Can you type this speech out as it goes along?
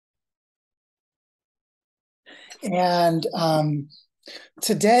And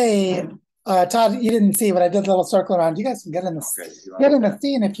today, Todd, you didn't see, but I did a little circle around. You guys can get in the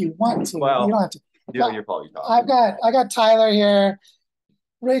scene if you want to. Well, you don't have to. you're probably talking. I got Tyler here.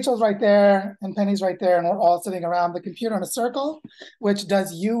 Rachel's right there, and Penny's right there, and we're all sitting around the computer in a circle, which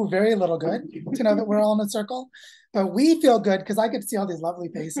does you very little good to know that we're all in a circle. But we feel good because I get to see all these lovely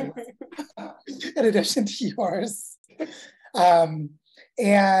faces in addition to yours. Um,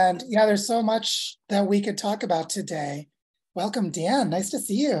 and yeah, there's so much that we could talk about today. Welcome, Dan. Nice to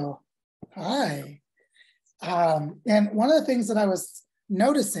see you. Hi. And one of the things that I was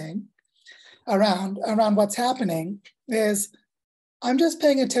noticing around what's happening is I'm just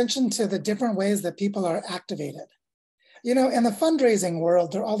paying attention to the different ways that people are activated. You know, in the fundraising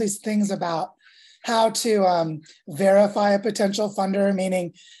world, there are all these things about how to verify a potential funder,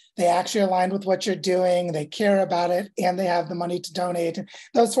 meaning they actually aligned with what you're doing, they care about it, and they have the money to donate,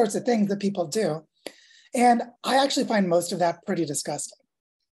 those sorts of things that people do. And I actually find most of that pretty disgusting.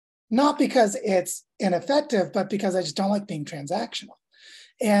 Not because it's ineffective, but because I just don't like being transactional.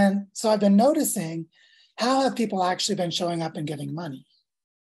 And so I've been noticing, how have people actually been showing up and giving money?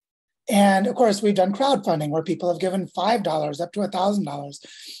 And of course, we've done crowdfunding where people have given $5 up to $1,000.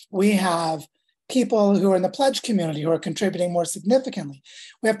 We have people who are in the pledge community who are contributing more significantly.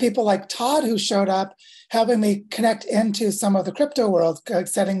 We have people like Todd who showed up helping me connect into some of the crypto world,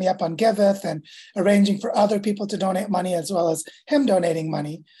 setting me up on Giveth and arranging for other people to donate money as well as him donating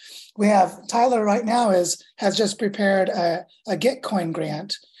money. We have Tyler right now has just prepared a Gitcoin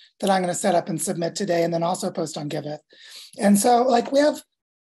grant that I'm going to set up and submit today and then also post on Giveth. And so like we have,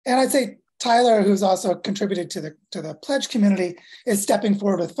 and I'd say Tyler, who's also contributed to the pledge community, is stepping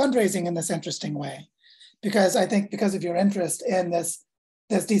forward with fundraising in this interesting way. Because I think because of your interest in this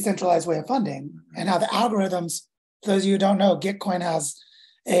decentralized way of funding and how the algorithms, those of you who don't know, Gitcoin has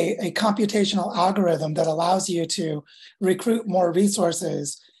a computational algorithm that allows you to recruit more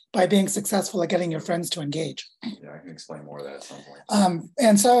resources by being successful at getting your friends to engage. Yeah, I can explain more of that at some point.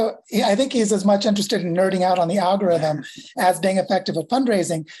 And so I think he's as much interested in nerding out on the algorithm as being effective at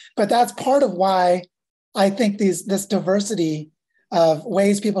fundraising. But that's part of why I think this diversity of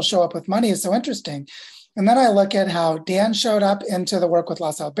ways people show up with money is so interesting. And then I look at how Dan showed up into the work with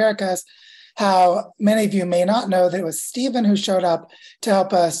Las Albercas, how many of you may not know that it was Stephen who showed up to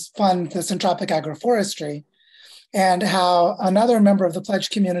help us fund the Centropic Agroforestry, and how another member of the pledge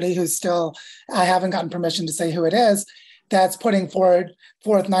community who's still, I haven't gotten permission to say who it is, that's putting forth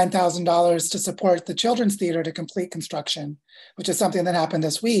 $9,000 to support the Children's Theater to complete construction, which is something that happened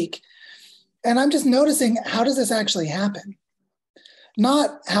this week. And I'm just noticing, how does this actually happen?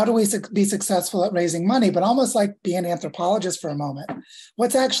 Not how do we be successful at raising money, but almost like be an anthropologist for a moment.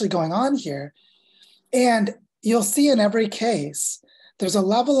 What's actually going on here? And you'll see in every case, there's a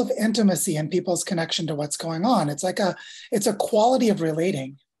level of intimacy in people's connection to what's going on. It's a quality of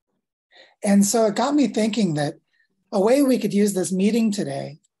relating. And so it got me thinking that a way we could use this meeting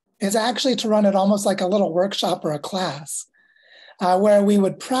today is actually to run it almost like a little workshop or a class where we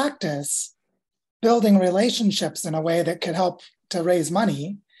would practice building relationships in a way that could help to raise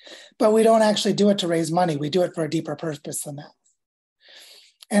money, but we don't actually do it to raise money. We do it for a deeper purpose than that.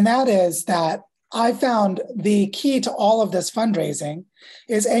 And that is that I found the key to all of this fundraising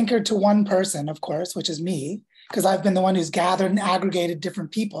is anchored to one person, of course, which is me, because I've been the one who's gathered and aggregated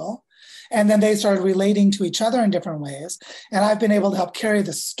different people. And then they started relating to each other in different ways. And I've been able to help carry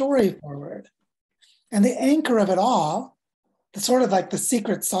the story forward. And the anchor of it all, the sort of like the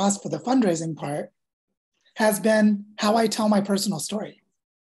secret sauce for the fundraising part, has been how I tell my personal story.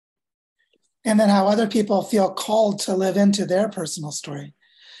 And then how other people feel called to live into their personal story,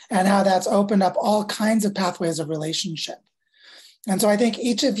 and how that's opened up all kinds of pathways of relationship. And so I think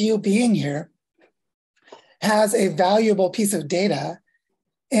each of you being here has a valuable piece of data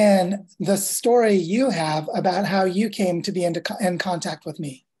in the story you have about how you came to be in contact with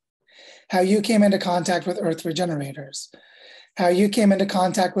me, how you came into contact with Earth Regenerators, how you came into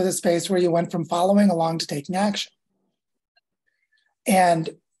contact with a space where you went from following along to taking action.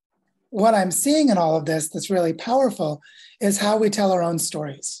 And what I'm seeing in all of this that's really powerful is how we tell our own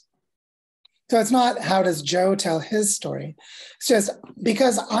stories. So it's not how does Joe tell his story. It's just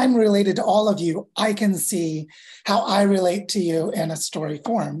because I'm related to all of you, I can see how I relate to you in a story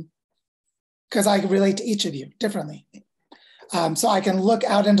form, because I relate to each of you differently. So I can look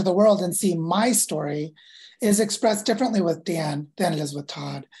out into the world and see my story is expressed differently with Dan than it is with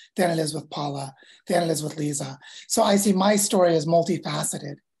Todd, than it is with Paula, than it is with Lisa. So I see my story as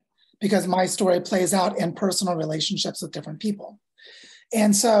multifaceted because my story plays out in personal relationships with different people.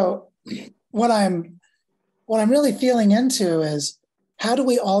 And so what I'm really feeling into is, how do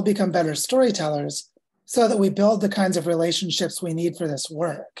we all become better storytellers so that we build the kinds of relationships we need for this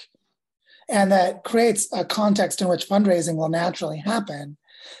work. And that creates a context in which fundraising will naturally happen.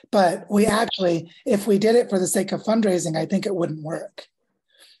 But we actually, if we did it for the sake of fundraising, I think it wouldn't work.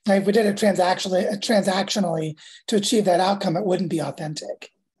 Now, if we did it transactionally to achieve that outcome, it wouldn't be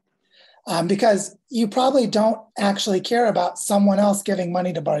authentic. Because you probably don't actually care about someone else giving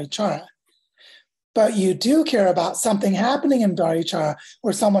money to Barichara, but you do care about something happening in Barichara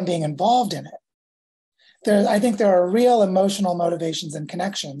or someone being involved in it. I think there are real emotional motivations and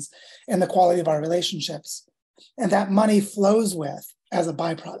connections in the quality of our relationships, and that money flows with as a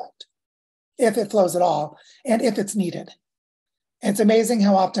byproduct, if it flows at all, and if it's needed. It's amazing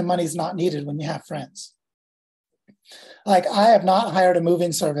how often money's not needed when you have friends. Like, I have not hired a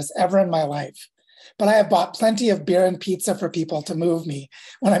moving service ever in my life, but I have bought plenty of beer and pizza for people to move me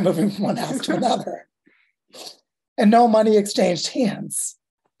when I'm moving from one house to another. And no money exchanged hands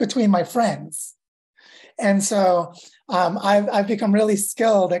between my friends. And so I've become really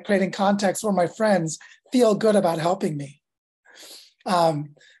skilled at creating contexts where my friends feel good about helping me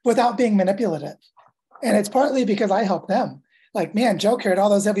without being manipulative. And it's partly because I help them. Like, man, Joe carried all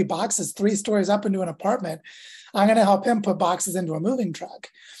those heavy boxes 3 stories up into an apartment. I'm going to help him put boxes into a moving truck.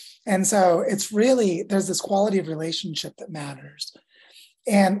 And so it's really, there's this quality of relationship that matters.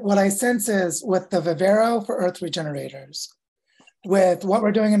 And what I sense is with the Vivero for Earth Regenerators, with what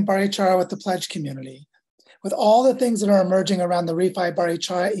we're doing in Barichara with the pledge community, with all the things that are emerging around the Refi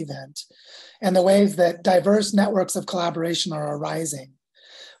Barichara event, and the ways that diverse networks of collaboration are arising,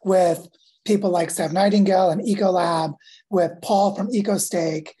 with people like Sev Nightingale and Ecolab, with Paul from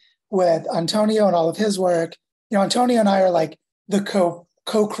EcoStake, with Antonio and all of his work. You know, Antonio and I are like the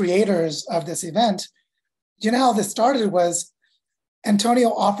co-creators of this event. Do you know how this started? Was Antonio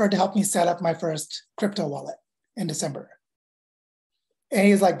offered to help me set up my first crypto wallet in December. And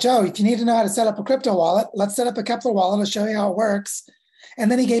he's like, Joe, if you need to know how to set up a crypto wallet, let's set up a Kepler wallet. I'll show you how it works.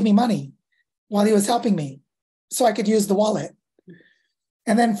 And then he gave me money while he was helping me so I could use the wallet.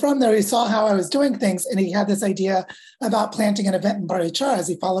 And then from there, he saw how I was doing things, and he had this idea about planting an event in Barichara as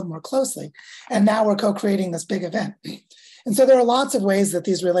he followed more closely. And now we're co-creating this big event. And so there are lots of ways that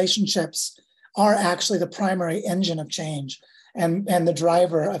these relationships are actually the primary engine of change and the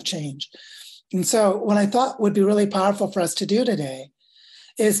driver of change. And so what I thought would be really powerful for us to do today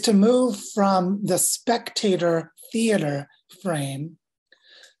is to move from the spectator theater frame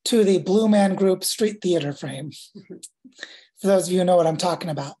to the Blue Man Group street theater frame. For those of you who know what I'm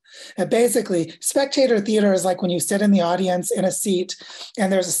talking about. And basically, spectator theater is like when you sit in the audience in a seat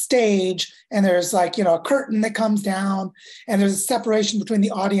and there's a stage and there's like, you know, a curtain that comes down and there's a separation between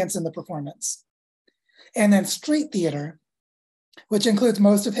the audience and the performance. And then street theater, which includes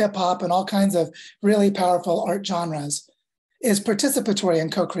most of hip hop and all kinds of really powerful art genres, is participatory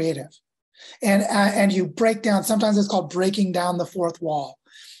and co-creative. And you break down, sometimes it's called breaking down the fourth wall,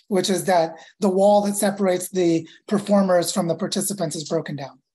 which is that the wall that separates the performers from the participants is broken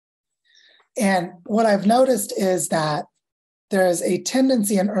down. And what I've noticed is that there is a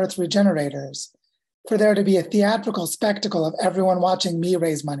tendency in Earth Regenerators for there to be a theatrical spectacle of everyone watching me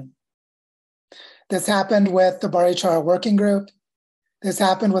raise money. This happened with the Barichara Working Group. This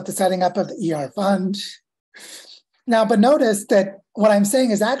happened with the setting up of the ER Fund. Now, but notice that what I'm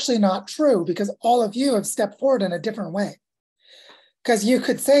saying is actually not true because all of you have stepped forward in a different way. Because you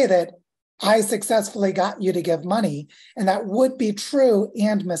could say that I successfully got you to give money, and that would be true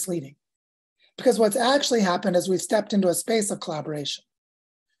and misleading. Because what's actually happened is we've stepped into a space of collaboration.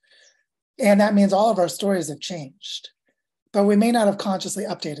 And that means all of our stories have changed, but we may not have consciously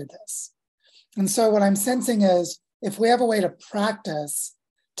updated this. And so what I'm sensing is if we have a way to practice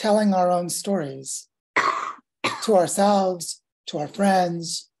telling our own stories to ourselves, to our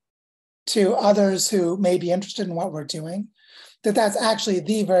friends, to others who may be interested in what we're doing, that's actually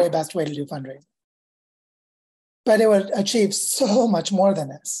the very best way to do fundraising. But it would achieve so much more than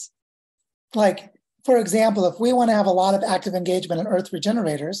this. Like, for example, if we want to have a lot of active engagement in Earth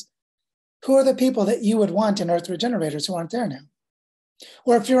Regenerators, who are the people that you would want in Earth Regenerators who aren't there now?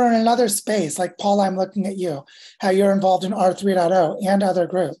 Or if you're in another space, like Paul, I'm looking at you, how you're involved in R3.0 and other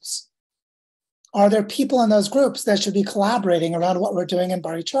groups. Are there people in those groups that should be collaborating around what we're doing in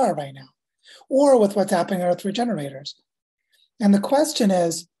Barichara right now? Or with what's happening in Earth Regenerators? And the question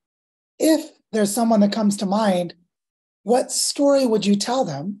is, if there's someone that comes to mind, what story would you tell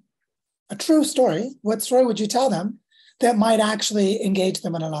them? A true story, what story would you tell them that might actually engage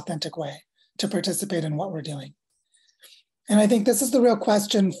them in an authentic way to participate in what we're doing? And I think this is the real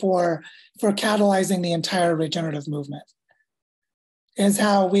question for catalyzing the entire regenerative movement, is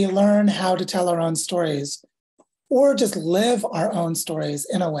how we learn how to tell our own stories or just live our own stories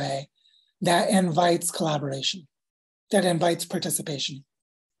in a way that invites collaboration, that invites participation.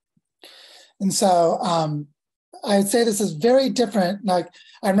 And so I'd say this is very different. Like,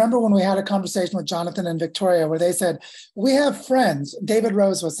 I remember when we had a conversation with Jonathan and Victoria where they said, we have friends. David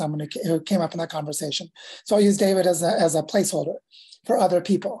Rose was someone who came up in that conversation. So I'll use David as a placeholder for other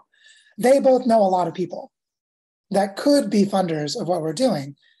people. They both know a lot of people that could be funders of what we're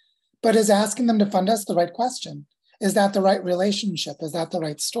doing, but is asking them to fund us the right question? Is that the right relationship? Is that the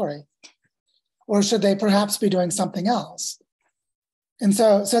right story? Or should they perhaps be doing something else? And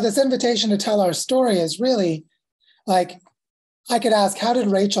so this invitation to tell our story is really like, I could ask, how did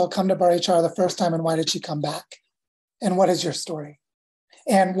Rachel come to Barichara the first time and why did she come back? And what is your story?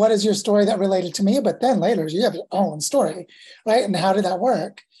 And what is your story that related to me? But then later you have your own story, right? And how did that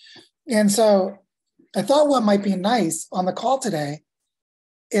work? And so I thought what might be nice on the call today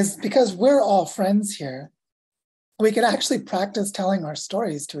is, because we're all friends here, we could actually practice telling our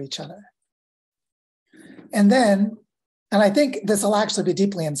stories to each other. And I think this will actually be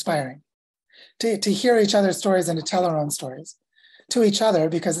deeply inspiring to hear each other's stories and to tell our own stories to each other,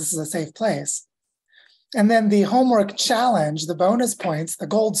 because this is a safe place. And then the homework challenge, the bonus points, the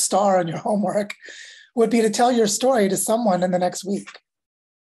gold star on your homework would be to tell your story to someone in the next week.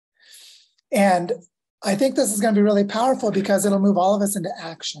 And I think this is going to be really powerful because it'll move all of us into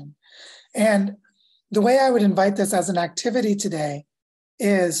action. And the way I would invite this as an activity today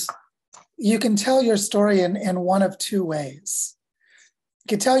is, you can tell your story in one of two ways. You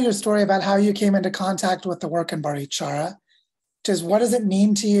can tell your story about how you came into contact with the work in Barichara, which is, what does it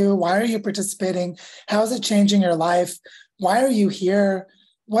mean to you? Why are you participating? How is it changing your life? Why are you here?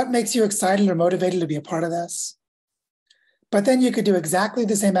 What makes you excited or motivated to be a part of this? But then you could do exactly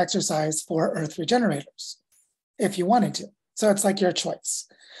the same exercise for Earth Regenerators if you wanted to. So it's like your choice.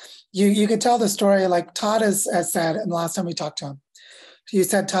 You could tell the story like Todd has said, and the last time we talked to him, you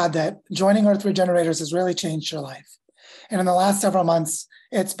said, Todd, that joining Earth Regenerators has really changed your life. And in the last several months,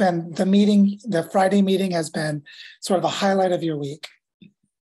 it's been the Friday meeting has been sort of a highlight of your week.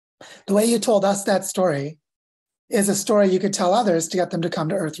 The way you told us that story is a story you could tell others to get them to come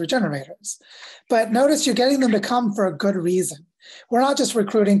to Earth Regenerators. But notice you're getting them to come for a good reason. We're not just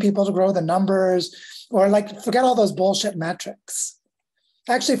recruiting people to grow the numbers or like forget all those bullshit metrics.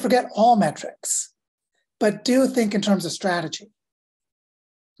 Actually, forget all metrics, but do think in terms of strategy.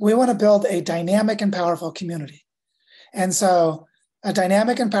 We want to build a dynamic and powerful community. And so a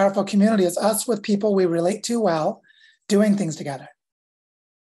dynamic and powerful community is us with people we relate to well, doing things together.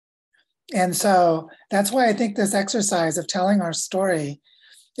 And so that's why I think this exercise of telling our story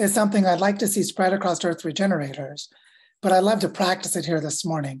is something I'd like to see spread across Earth Regenerators, but I'd love to practice it here this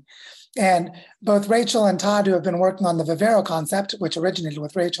morning. And both Rachel and Todd, who have been working on the vivero concept, which originated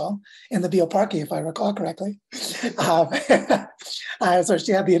with Rachel in the bioparky, if I recall correctly, so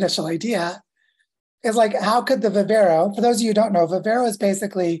she had the initial idea, is like, how could the vivero, for those of you who don't know, vivero is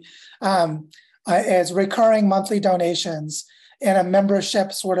basically is recurring monthly donations in a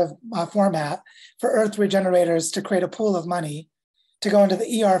membership sort of format for Earth Regenerators to create a pool of money to go into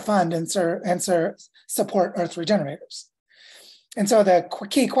the ER fund and support Earth Regenerators. And so the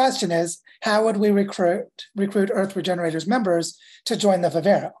key question is, how would we recruit Earth Regenerators members to join the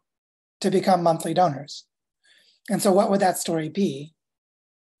vivero, to become monthly donors? And so what would that story be?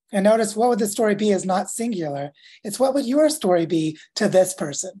 And notice, what would the story be is not singular. It's, what would your story be to this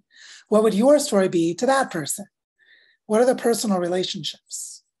person? What would your story be to that person? What are the personal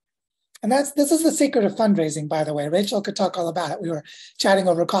relationships? And this is the secret of fundraising, by the way. Rachel could talk all about it. We were chatting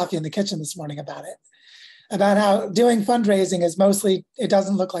over coffee in the kitchen this morning about it, about how doing fundraising is mostly, it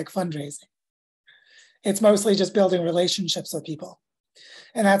doesn't look like fundraising. It's mostly just building relationships with people.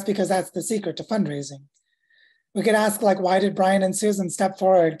 And that's because that's the secret to fundraising. We could ask, like, why did Brian and Susan step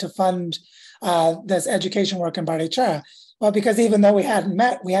forward to fund this education work in Barichara? Well, because even though we hadn't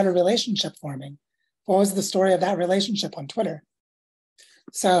met, we had a relationship forming. What was the story of that relationship on Twitter?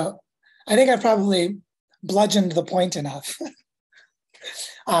 So I think I probably bludgeoned the point enough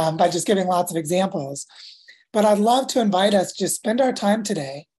by just giving lots of examples. But I'd love to invite us to spend our time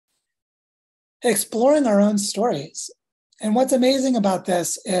today exploring our own stories. And what's amazing about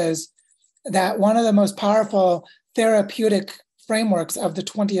this is that one of the most powerful therapeutic frameworks of the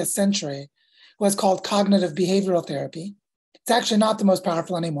 20th century was called cognitive behavioral therapy. It's actually not the most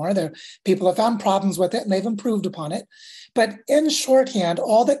powerful anymore. People have found problems with it and they've improved upon it. But in shorthand,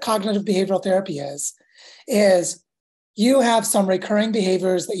 all that cognitive behavioral therapy is you have some recurring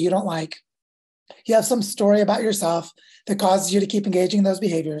behaviors that you don't like. You have some story about yourself that causes you to keep engaging in those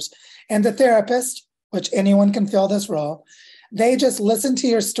behaviors. And the therapist, which anyone can fill this role, they just listen to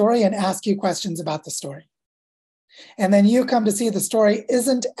your story and ask you questions about the story. And then you come to see the story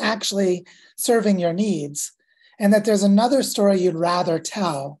isn't actually serving your needs, and that there's another story you'd rather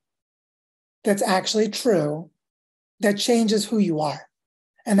tell that's actually true, that changes who you are.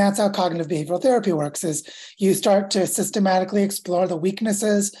 And that's how cognitive behavioral therapy works, is you start to systematically explore the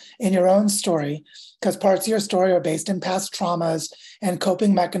weaknesses in your own story, because parts of your story are based in past traumas and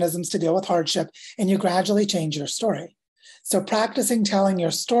coping mechanisms to deal with hardship, and you gradually change your story. So practicing telling your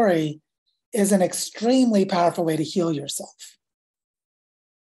story is an extremely powerful way to heal yourself,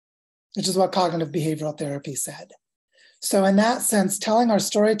 which is what cognitive behavioral therapy said. So in that sense, telling our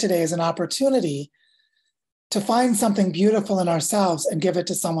story today is an opportunity to find something beautiful in ourselves and give it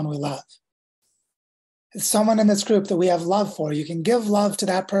to someone we love. It's someone in this group that we have love for. You can give love to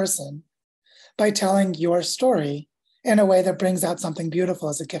that person by telling your story in a way that brings out something beautiful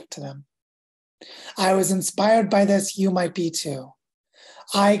as a gift to them. I was inspired by this, you might be too.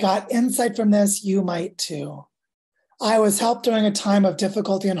 I got insight from this, you might too. I was helped during a time of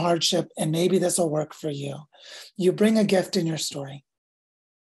difficulty and hardship, and maybe this will work for you. You bring a gift in your story.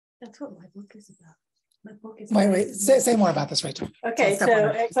 That's what my book is about. My book is wait, say more about this, Rachel. Okay,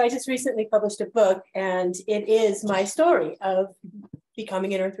 so I just recently published a book, and it is my story of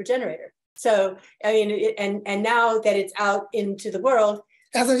becoming an earth regenerator. So, I mean, and now that it's out into the world,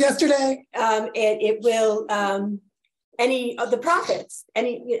 as of yesterday, it will, any of the profits,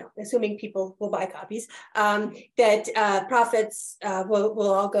 assuming people will buy copies, that profits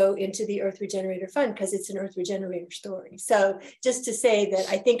will all go into the Earth Regenerator Fund, because it's an Earth Regenerator story. So just to say that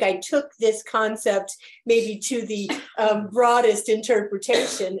I think I took this concept maybe to the broadest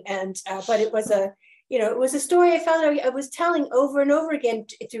interpretation, and but it was a, it was a story I found I was telling over and over again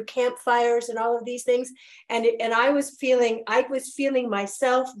through campfires and all of these things, and I was feeling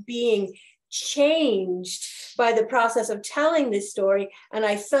myself being changed by the process of telling this story. And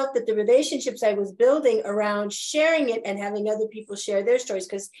I felt that the relationships I was building around sharing it and having other people share their stories,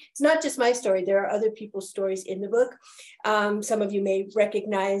 because it's not just my story, there are other people's stories in the book. Some of you may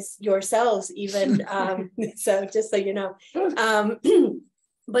recognize yourselves even, so just so you know.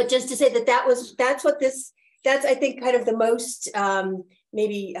 But just to say that's I think kind of the most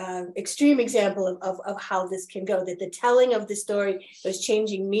maybe extreme example of how this can go, that the telling of the story was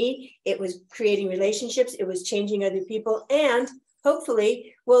changing me, it was creating relationships, it was changing other people, and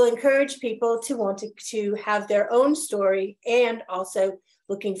hopefully will encourage people to want to have their own story, and also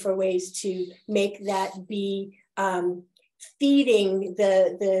looking for ways to make that be feeding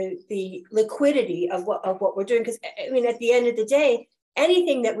the liquidity of what we're doing. Because I mean, at the end of the day,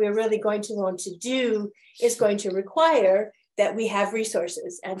 anything that we're really going to want to do is going to require that we have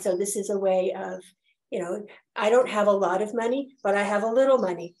resources. And so this is a way of, I don't have a lot of money, but I have a little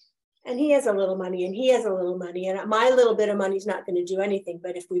money, and he has a little money, and he has a little money, and my little bit of money is not going to do anything.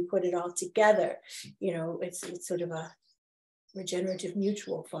 But if we put it all together, it's sort of a regenerative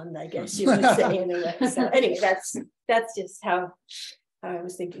mutual fund, I guess you would say, in a way. So anyway, that's just how I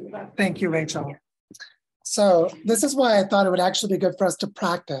was thinking about it. Thank you, Rachel. Yeah. So this is why I thought it would actually be good for us to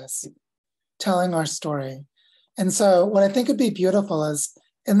practice telling our story. And so what I think would be beautiful is,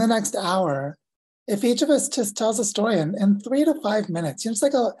 in the next hour, if each of us just tells a story in 3 to 5 minutes, just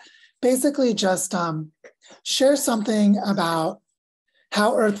like basically just share something about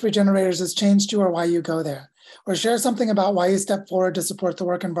how Earth Regenerators has changed you or why you go there, or share something about why you step forward to support the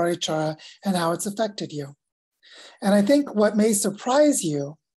work in Barichara and how it's affected you. And I think what may surprise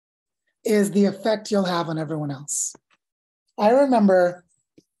you is the effect you'll have on everyone else. I remember,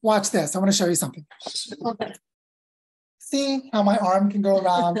 watch this, I want to show you something. Okay. See how my arm can go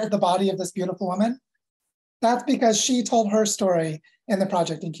around the body of this beautiful woman? That's because she told her story in the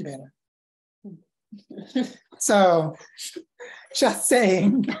project incubator. So, just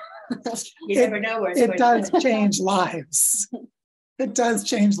saying, you never know where it does change lives. It does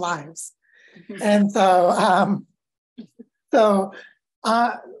change lives. And so,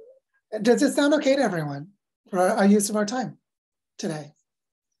 does it sound okay to everyone for our use of our time today?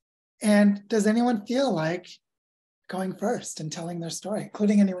 And does anyone feel like going first and telling their story,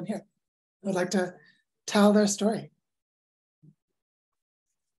 including anyone here who would like to tell their story?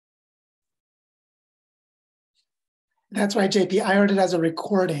 That's right, JP. I heard it as a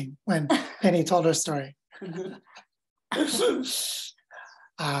recording when Penny told her story. Is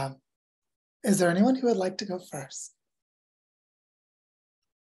there anyone who would like to go first?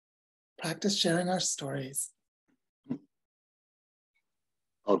 Practice sharing our stories.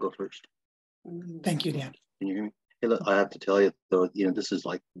 I'll go first. Thank you, Dan. Can you hear me? Hey, look, I have to tell you, though, this is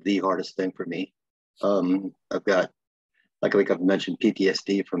like the hardest thing for me. I've got, like I've mentioned,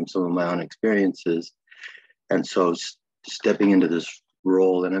 PTSD from some of my own experiences. And so stepping into this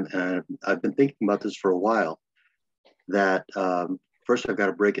role, and I've been thinking about this for a while, that first I've got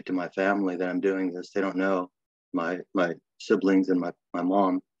to break it to my family that I'm doing this. They don't know, my siblings and my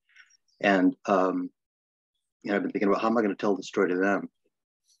mom. And I've been thinking about how am I going to tell the story to them?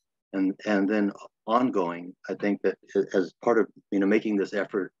 And then ongoing, I think that as part of, making this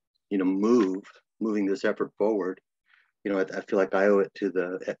effort, moving this effort forward, I feel like I owe it to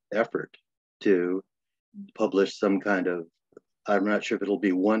the effort to publish some kind of, I'm not sure if it'll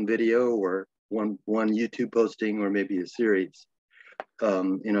be one video or one YouTube posting or maybe a series,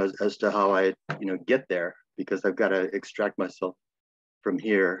 as to how I, get there, because I've got to extract myself from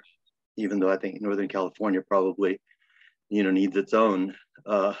here, even though I think Northern California probably, needs its own,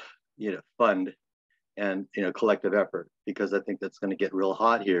 fund and, collective effort, because I think that's going to get real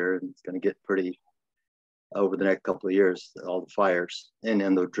hot here, and it's going to get pretty over the next couple of years, all the fires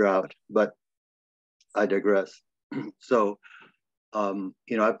and the drought. But I digress. So,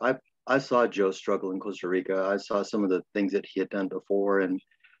 I saw Joe struggle in Costa Rica. I saw some of the things that he had done before and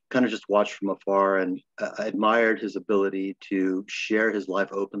kind of just watched from afar, and I admired his ability to share his life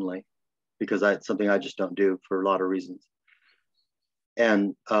openly, because it's something I just don't do for a lot of reasons.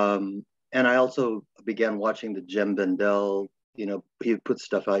 And I also began watching the Jem Bendel, he put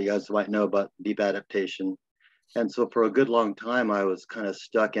stuff out, you guys might know about deep adaptation. And so for a good long time, I was kind of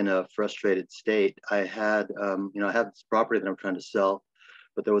stuck in a frustrated state. I had, I had this property that I'm trying to sell,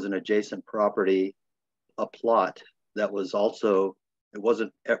 but there was an adjacent property, a plot that was also, it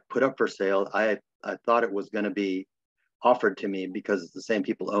wasn't put up for sale. I thought it was going to be offered to me because the same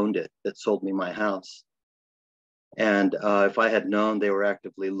people owned it that sold me my house. And if I had known they were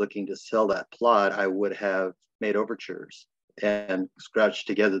actively looking to sell that plot, I would have made overtures and scratched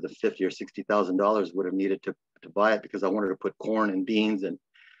together the $50,000 or $60,000 would have needed to buy it, because I wanted to put corn and beans and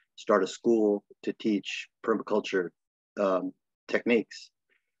start a school to teach permaculture techniques.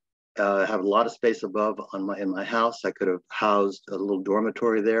 I have a lot of space above in my house. I could have housed a little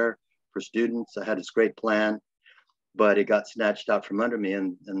dormitory there for students. I had this great plan, but it got snatched out from under me,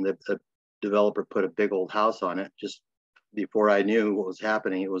 and the developer put a big old house on it. Just before I knew what was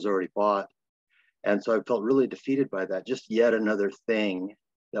happening, it was already bought. And so I felt really defeated by that. Just yet another thing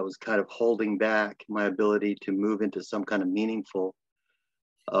that was kind of holding back my ability to move into some kind of meaningful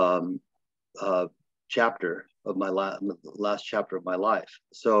chapter of my last chapter of my life.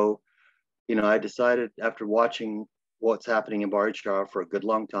 So, I decided, after watching what's happening in Barichara for a good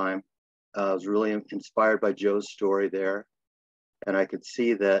long time, I was really inspired by Joe's story there, and I could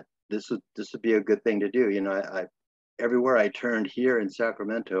see that this would be a good thing to do. I everywhere I turned here in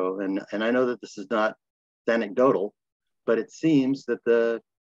Sacramento, and I know that this is not anecdotal, but it seems that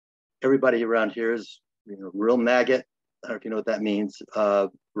everybody around here is, real maggot. I don't know if you know what that means.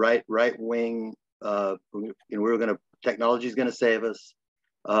 Right wing. Technology is gonna save us.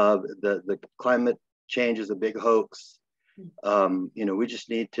 The climate change is a big hoax. We just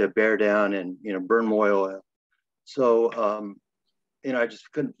need to bear down and burn more oil. So I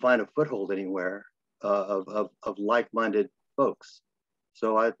just couldn't find a foothold anywhere of like-minded folks.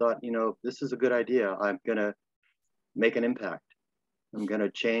 So I thought, this is a good idea. I'm gonna make an impact. I'm gonna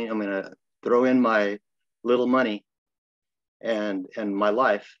change. I'm gonna throw in my little money and my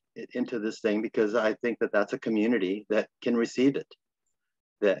life into this thing, because I think that that's a community that can receive it.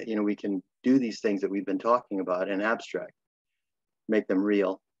 That we can do these things that we've been talking about in abstract, make them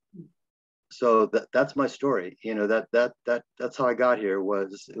real. So that's my story. That's how I got here. It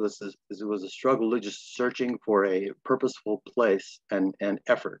was a struggle, just searching for a purposeful place and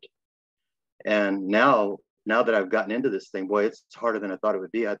effort. And now that I've gotten into this thing, boy, it's harder than I thought it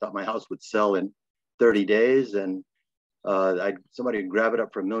would be. I thought my house would sell in 30 days, and somebody would grab it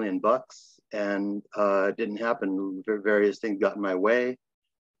up for $1 million, and it didn't happen. Various things got in my way.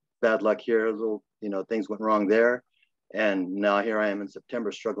 Bad luck here, things went wrong there. And now here I am in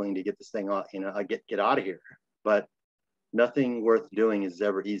September, struggling to get this thing off, I get out of here. But nothing worth doing is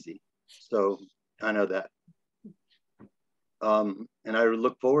ever easy. So I know that. And I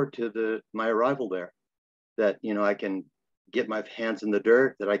look forward to my arrival there, that, I can get my hands in the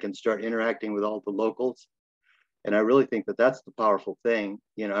dirt, that I can start interacting with all the locals. And I really think that that's the powerful thing.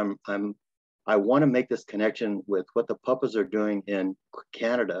 I want to make this connection with what the Papas are doing in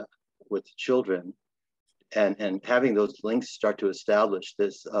Canada with children, and having those links start to establish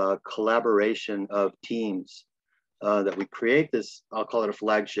this collaboration of teams, that we create this, I'll call it a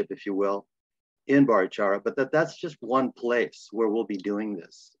flagship, if you will, in Barichara, but that's just one place where we'll be doing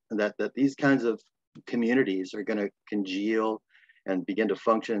this, and that these kinds of communities are going to congeal and begin to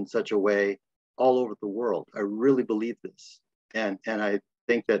function in such a way all over the world. I really believe this. And I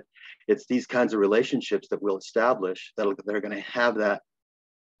think that it's these kinds of relationships that we'll establish that are going to have that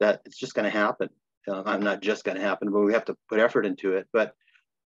it's just going to happen. I'm not just going to happen, but we have to put effort into it. But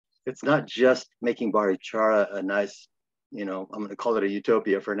it's not just making Barichara a nice, I'm going to call it a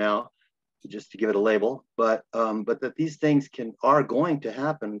utopia for now, just to give it a label. But that these things are going to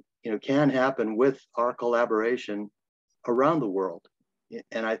happen, can happen with our collaboration around the world.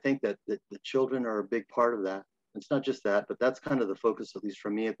 And I think that the children are a big part of that. It's not just that, but that's kind of the focus, at least for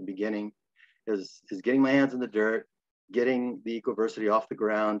me at the beginning, is getting my hands in the dirt, getting the ecoversity off the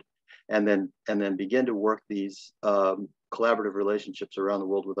ground, and then begin to work these collaborative relationships around the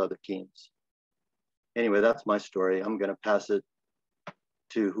world with other teams. Anyway, that's my story. I'm going to pass it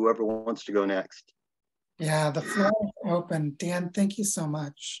to whoever wants to go next. Yeah, the floor is open. Dan, thank you so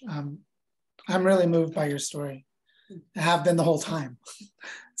much. I'm really moved by your story. I have been the whole time.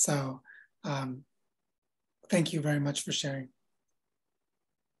 So thank you very much for sharing.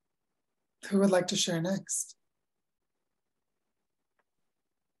 Who would like to share next?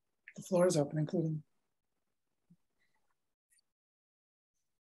 The floor is open, including.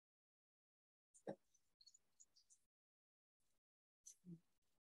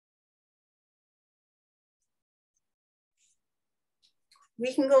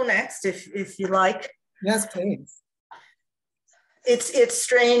 We can go next if you like. Yes, please. It's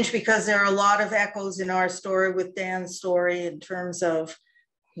strange because there are a lot of echoes in our story with Dan's story in terms of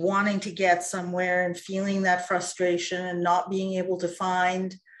wanting to get somewhere and feeling that frustration and not being able to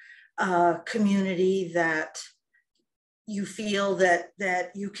find a community that you feel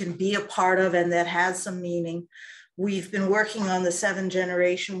that you can be a part of and that has some meaning. We've been working on the 7th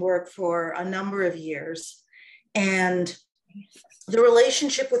generation work for a number of years, and the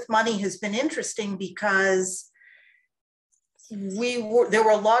relationship with money has been interesting because there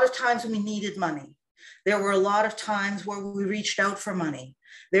were a lot of times when we needed money. There were a lot of times where we reached out for money.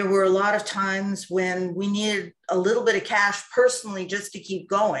 There were a lot of times when we needed a little bit of cash personally just to keep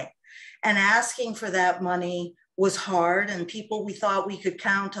going. And asking for that money was hard, and people we thought we could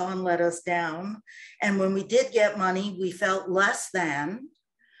count on let us down. And when we did get money, we felt less than.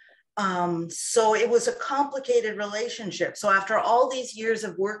 So it was a complicated relationship. So after all these years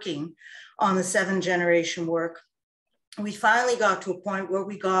of working on the 7th generation work, we finally got to a point where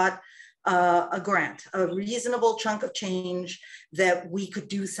we got a grant, a reasonable chunk of change that we could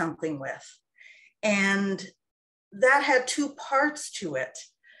do something with. And that had 2 parts to it.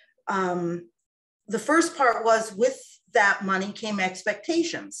 The first part was with that money came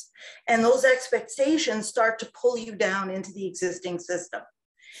expectations. And those expectations start to pull you down into the existing system.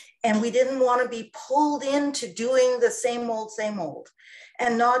 And we didn't want to be pulled into doing the same old,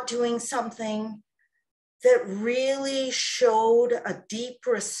 and not doing something that really showed a deep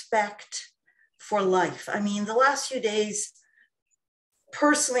respect for life. I mean, the last few days,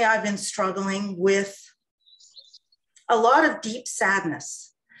 personally, I've been struggling with a lot of deep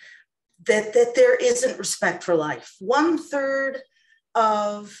sadness that there isn't respect for life. 1/3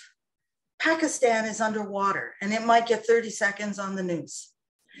 of Pakistan is underwater, and it might get 30 seconds on the news.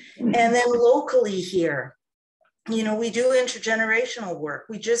 And then locally here, we do intergenerational work.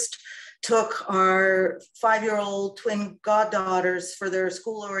 We just took our 5-year-old twin goddaughters for their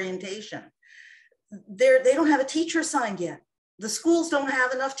school orientation. They don't have a teacher assigned yet. The schools don't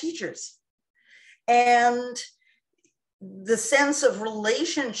have enough teachers. And the sense of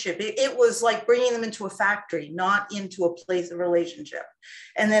relationship, it was like bringing them into a factory, not into a place of relationship.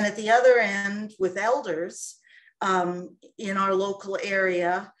 And then at the other end with elders in our local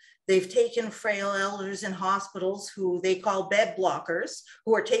area, they've taken frail elders in hospitals who they call bed blockers,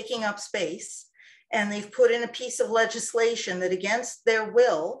 who are taking up space. And they've put in a piece of legislation that against their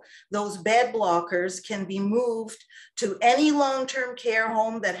will, those bed blockers can be moved to any long-term care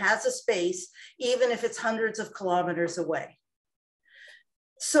home that has a space, even if it's hundreds of kilometers away.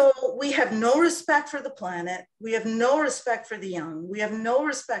 So we have no respect for the planet. We have no respect for the young. We have no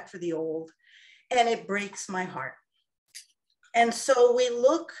respect for the old. And it breaks my heart. And so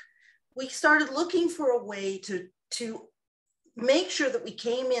we started looking for a way to make sure that we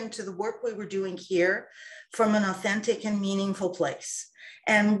came into the work we were doing here from an authentic and meaningful place.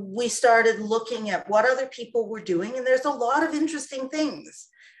 And we started looking at what other people were doing. And there's a lot of interesting things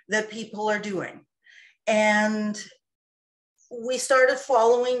that people are doing. And we started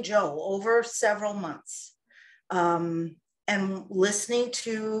following Joe over several months and listening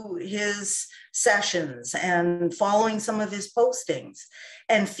to his sessions and following some of his postings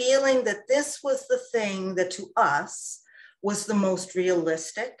and feeling that this was the thing that to us was the most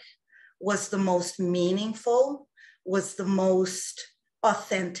realistic, was the most meaningful, was the most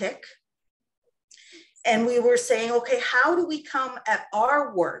authentic. And we were saying, okay, how do we come at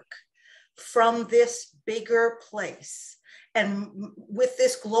our work from this bigger place and with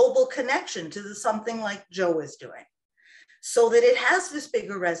this global connection to something like Joe is doing, so that it has this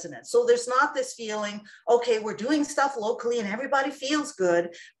bigger resonance. So there's not this feeling, okay, we're doing stuff locally and everybody feels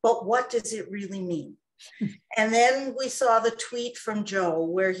good, but what does it really mean? And then we saw the tweet from Joe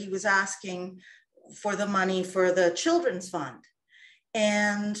where he was asking for the money for the children's fund.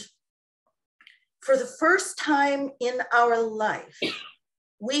 And for the first time in our life,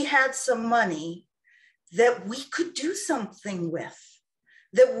 we had some money that we could do something with,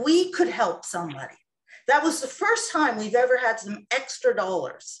 that we could help somebody. That was the first time we've ever had some extra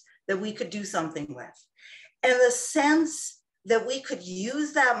dollars that we could do something with. And the sense that we could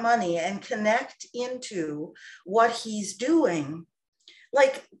use that money and connect into what he's doing,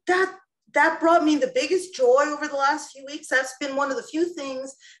 like that brought me the biggest joy over the last few weeks. That's been one of the few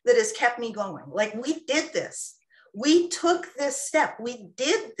things that has kept me going. Like, we did this. We took this step. We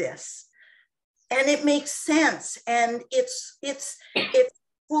did this. And it makes sense. And it's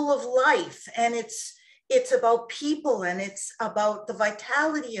full of life. And it's about people, and it's about the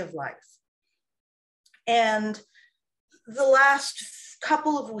vitality of life. And the last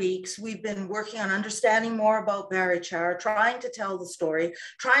couple of weeks, we've been working on understanding more about Barichara, trying to tell the story,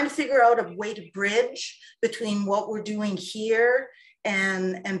 trying to figure out a way to bridge between what we're doing here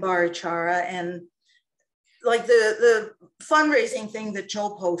and Barichara. And like the fundraising thing that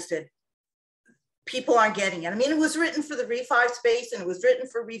Joe posted, people aren't getting it. I mean, it was written for the Refi space and it was written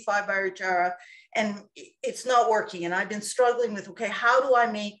for Refi Barichara, and it's not working. And I've been struggling with, okay, how do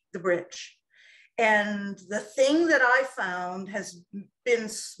I make the bridge? And the thing that I found has been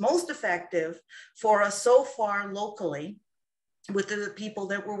most effective for us so far locally with the people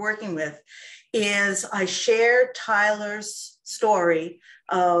that we're working with is I shared Tyler's story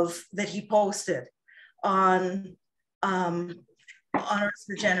that he posted on Earth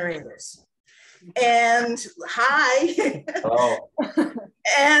Regenerators. And hi. Oh.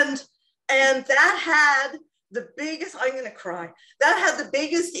 and that had the biggest, I'm going to cry. That had the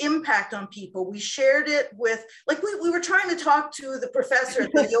biggest impact on people. We shared it with, like, we were trying to talk to the professor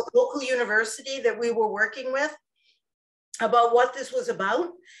at the local university that we were working with about what this was about.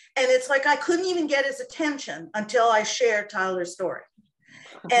 And it's like, I couldn't even get his attention until I shared Tyler's story.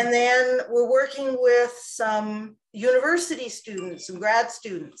 And then we're working with some university students, some grad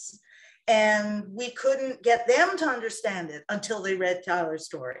students, and we couldn't get them to understand it until they read Tyler's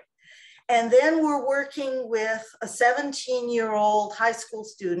story. And then we're working with a 17-year-old high school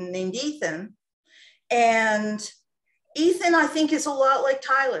student named Ethan. And Ethan, I think, is a lot like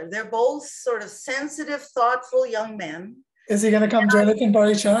Tyler. They're both sort of sensitive, thoughtful young men. Is he going to come join us in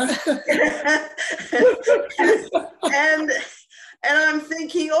Barichara? and I'm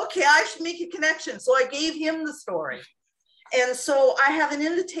thinking, okay, I should make a connection. So I gave him the story. And so I have an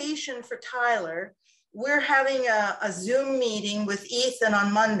invitation for Tyler. We're having a Zoom meeting with Ethan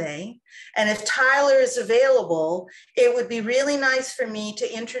on Monday. And if Tyler is available, it would be really nice for me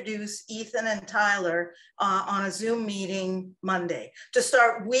to introduce Ethan and Tyler on a Zoom meeting Monday to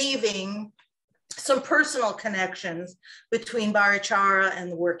start weaving some personal connections between Barichara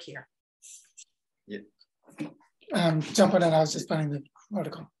and the work here. Yeah. Jumping in, I was just finding the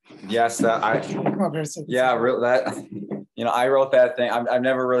article. Yes, I wrote that thing. I've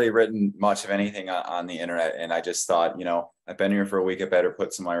never really written much of anything on the internet, and I just thought, I've been here for a week. I better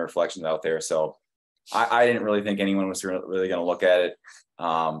put some of my reflections out there. So I didn't really think anyone was really going to look at it,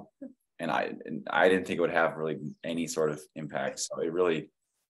 and I didn't think it would have really any sort of impact. So it really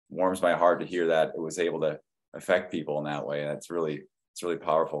warms my heart to hear that it was able to affect people in that way. It's really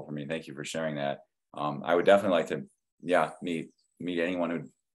powerful for me. Thank you for sharing that. I would definitely like to, meet anyone who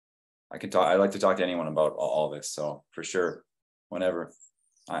I can talk. I like to talk to anyone about all this. So for sure, whenever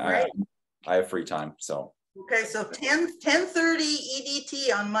I have free time. So okay, so 10:30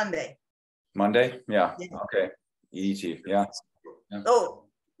 EDT on Monday. Monday, yeah. Okay, EDT, yeah. Oh,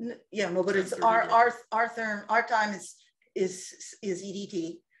 yeah, no, but it's our time is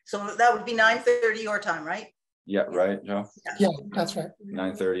EDT. So that would be 9:30 your time, right? Yeah, right, Joe. Yeah, that's right.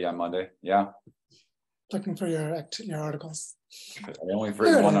 9:30 on Monday. Yeah. Looking for your articles. I only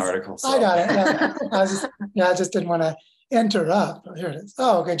written one article. So. I got it. Yeah. I just didn't want to interrupt. Oh, here it is.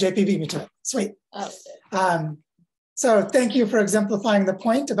 Oh, okay. JP beat me to it. Sweet. So thank you for exemplifying the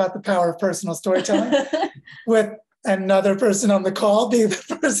point about the power of personal storytelling with another person on the call being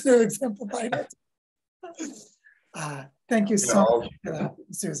the person who exemplified it. Thank you so much for that,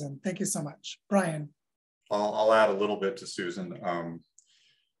 Susan. Thank you so much. Brian. I'll add a little bit to Susan.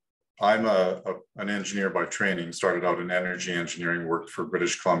 I'm an engineer by training, started out in energy engineering, worked for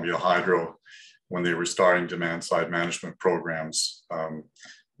British Columbia Hydro when they were starting demand side management programs,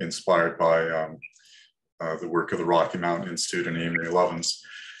 inspired by the work of the Rocky Mountain Institute and Amory Lovins.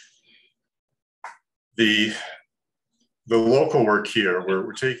 The local work here,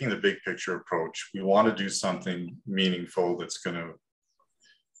 we're taking the big picture approach. We want to do something meaningful that's going to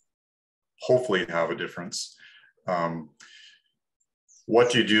hopefully have a difference.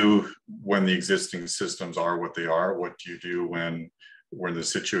 What do you do when the existing systems are what they are? What do you do when we're in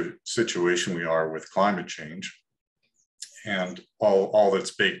the situation we are with climate change and all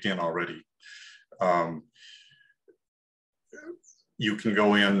that's baked in already? You can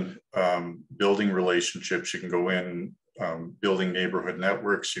go in building relationships, you can go in building neighborhood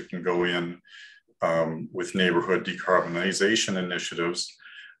networks, you can go in with neighborhood decarbonization initiatives,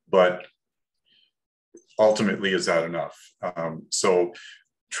 but ultimately, is that enough? So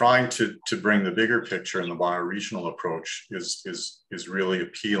trying to bring the bigger picture and the bioregional approach is really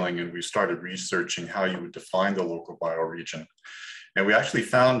appealing. And we started researching how you would define the local bioregion. And we actually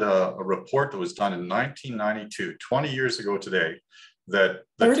found a report that was done in 1992, 20 years ago today, that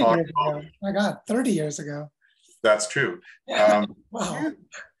 30 years ago. My God, 30 years ago. That's true. Wow.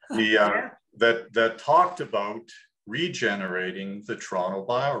 That talked about regenerating the Toronto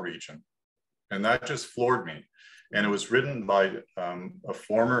bioregion. And that just floored me. And it was written by a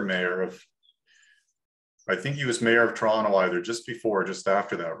former mayor of, I think he was mayor of Toronto either just before or just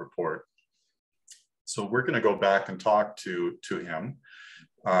after that report. So we're going to go back and talk to him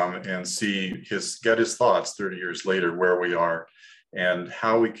and get his thoughts 30 years later, where we are and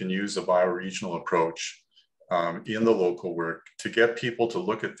how we can use a bioregional approach in the local work to get people to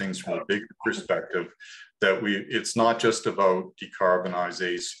look at things from a bigger perspective, that it's not just about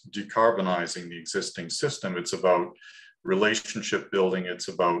decarbonizing the existing system, it's about relationship building, it's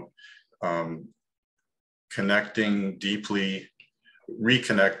about connecting deeply,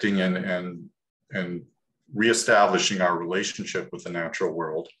 reconnecting and reestablishing our relationship with the natural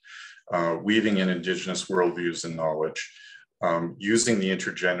world, weaving in Indigenous worldviews and knowledge, using the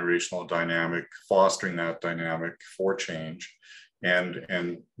intergenerational dynamic, fostering that dynamic for change,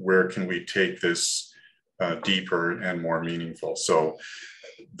 and where can we take this deeper and more meaningful. So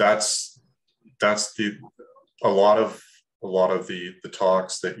that's a lot of the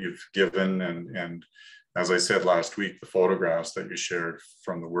talks that you've given, and as I said last week, the photographs that you shared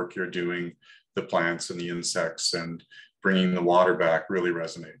from the work you're doing, the plants and the insects and bringing the water back really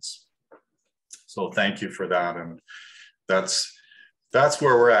resonates. So thank you for that, and that's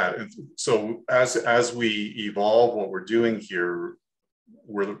where we're at. And so as we evolve what we're doing here,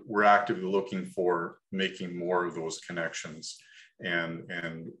 we're actively looking for making more of those connections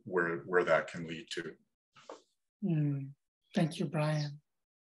and where that can lead to. Thank you, Brian.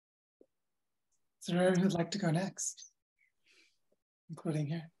 Is there anyone who'd like to go next, including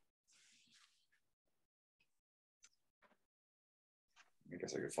here? I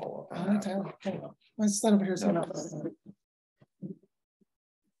guess I could follow up. Okay. Let's start over here.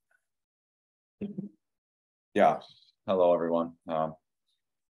 Yeah. Hello, everyone.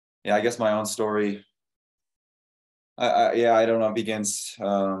 Yeah, I guess my own story. I don't know. It begins.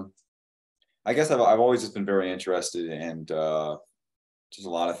 I guess I've always just been very interested in just a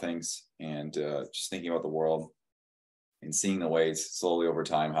lot of things, and just thinking about the world and seeing the ways slowly over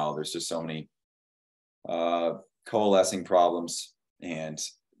time how there's just so many coalescing problems and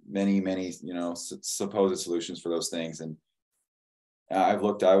many supposed solutions for those things. And I've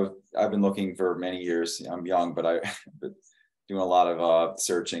been looking for many years. I'm young, but I've been doing a lot of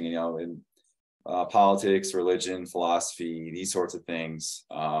searching, in politics, religion, philosophy, these sorts of things.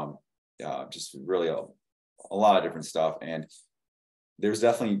 Just really a lot of different stuff. And there's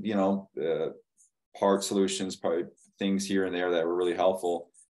definitely, part solutions, probably things here and there that were really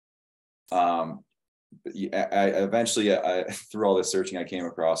helpful. But I eventually, through all this searching, I came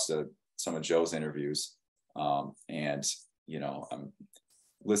across some of Joe's interviews. And, I'm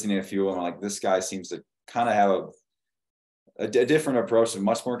listening to a few of them. I'm like, this guy seems to kind of have a different approach, and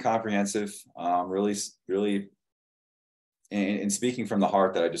much more comprehensive, really. And speaking from the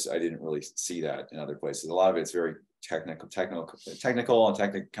heart, that I didn't really see that in other places. A lot of it's very technical and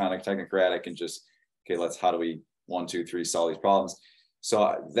technocratic, and just, okay, how do we 1, 2, 3 solve these problems?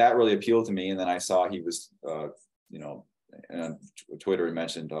 So that really appealed to me. And then I saw he was, on Twitter, he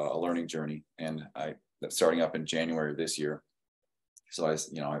mentioned a learning journey, and that's starting up in January of this year. So I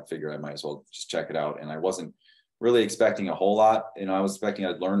figured I might as well just check it out. And I wasn't really expecting a whole lot. I was expecting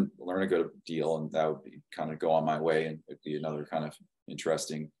I'd learn a good deal, and that would be kind of go on my way, and it'd be another kind of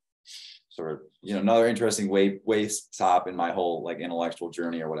interesting sort of, another interesting way stop in my whole intellectual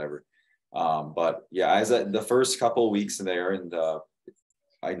journey or whatever. But yeah, as the first couple of weeks there, and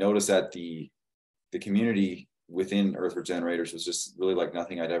I noticed that the community within Earth Regenerators was just really like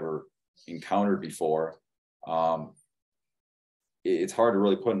nothing I'd ever encountered before. it's hard to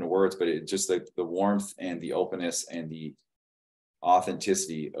really put into words, but it just like the warmth and the openness and the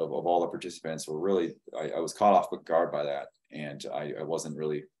authenticity of all the participants were really, I was caught off guard by that. And I wasn't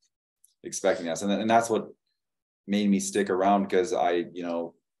really expecting that. And that's what made me stick around, because I,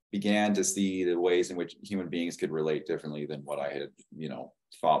 began to see the ways in which human beings could relate differently than what I had,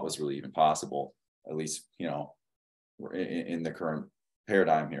 thought was really even possible, at least, in the current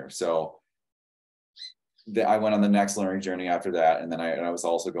paradigm here. So I went on the next learning journey after that. And then I was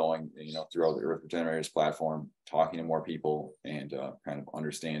also going, throughout the Earth Regenerators platform, talking to more people and kind of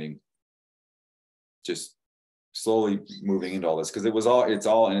understanding, just slowly moving into all this, because it's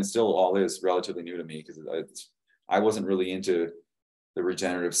all, and it still all is relatively new to me, because I wasn't really into the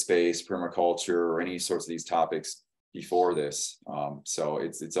regenerative space, permaculture, or any sorts of these topics before this. So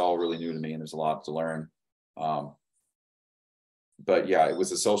it's all really new to me, and there's a lot to learn. But yeah, it was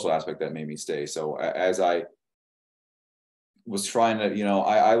the social aspect that made me stay. So as I was trying to,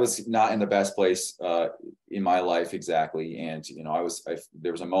 I was not in the best place in my life exactly. And,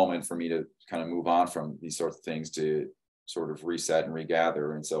 there was a moment for me to kind of move on from these sorts of things, to sort of reset and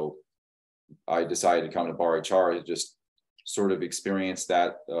regather. And so I decided to come to Barichara to just sort of experience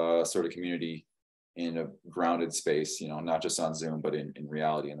that sort of community in a grounded space, not just on Zoom, but in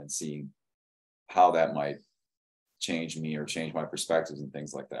reality, and then seeing how that might change me or change my perspectives and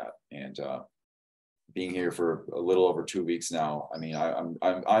things like that. And being here for a little over 2 weeks now, I mean,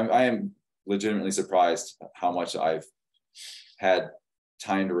 I am legitimately surprised how much I've had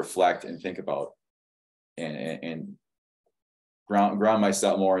time to reflect and think about, and ground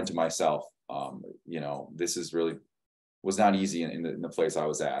myself more into myself. This is really was not easy in the place I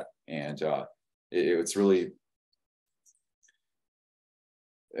was at, and it's really,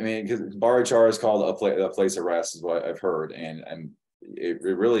 I mean, because Barichara is called a place of rest, is what I've heard, and it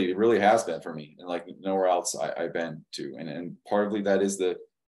really has been for me, and like nowhere else I've been to, and partly that is the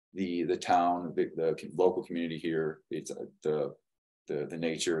town, the local community here. It's the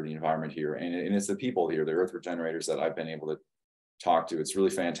nature, the environment here, and it's the people here, the Earth Regenerators that I've been able to talk to. It's really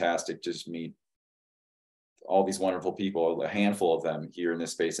fantastic to just meet all these wonderful people, a handful of them here in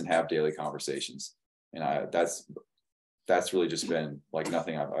this space, and have daily conversations. And that's really just been like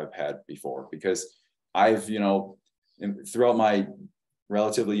nothing I've had before, because I've, throughout my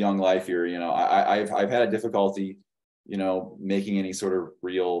relatively young life here, I've had a difficulty, making any sort of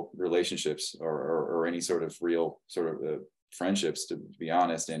real relationships or any sort of real sort of friendships, to be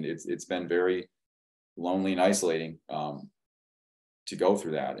honest. And it's been very lonely and isolating to go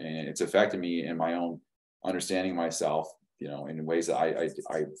through that. And it's affected me in my own understanding myself, in ways that I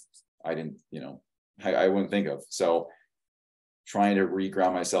didn't, I wouldn't think of. So trying to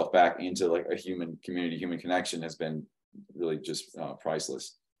reground myself back into like a human community, human connection has been really just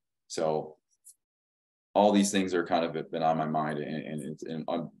priceless. So all these things are kind of been on my mind, and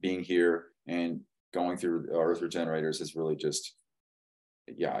being here and going through Earth Regenerators has really just,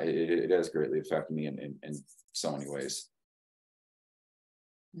 it has greatly affected me in so many ways.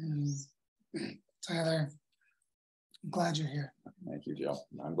 Tyler, I'm glad you're here. Thank you, Joe.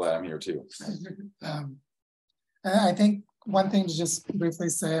 I'm glad I'm here too. And I think one thing to just briefly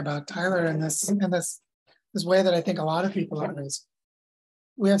say about Tyler in this way that I think a lot of people are is,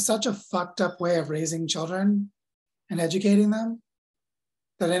 we have such a fucked up way of raising children and educating them,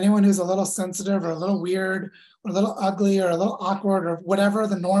 that anyone who's a little sensitive or a little weird or a little ugly or a little awkward or whatever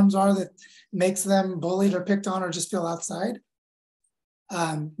the norms are that makes them bullied or picked on or just feel outside,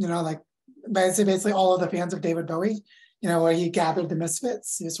 like basically all of the fans of David Bowie, where he gathered the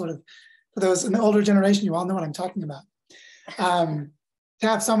misfits. He was sort of, for those in the older generation, you all know what I'm talking about. To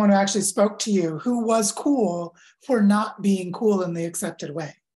have someone who actually spoke to you, who was cool for not being cool in the accepted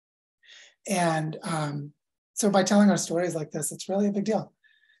way. And so by telling our stories like this, it's really a big deal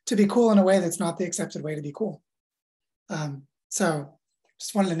to be cool in a way that's not the accepted way to be cool. So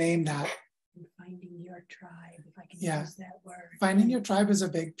just wanted to name that. Finding your tribe, if I can use that word. Finding your tribe is a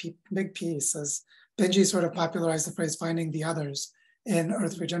big piece, as Benji sort of popularized the phrase "finding the others" in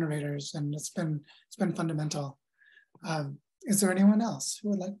Earth Regenerators, and it's been fundamental. Is there anyone else who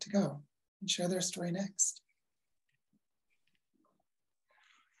would like to go and share their story next?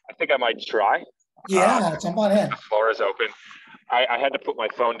 I think I might try. Yeah, jump on in. The floor is open. I had to put my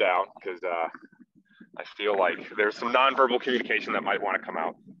phone down because I feel like there's some nonverbal communication that might want to come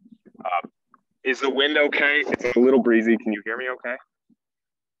out. Is the wind okay? It's a little breezy. Can you hear me okay?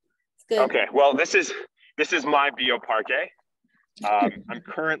 It's good. Okay, well, this is my bioparque. I'm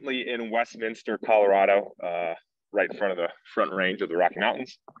currently in Westminster, Colorado, right in front of the Front Range of the Rocky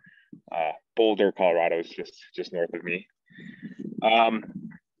Mountains. Boulder, Colorado is just north of me.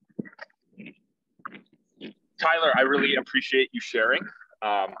 Tyler, I really appreciate you sharing.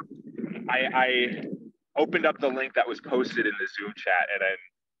 I opened up the link that was posted in the Zoom chat, and then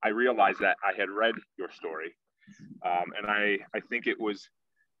I realized that I had read your story. And I think it was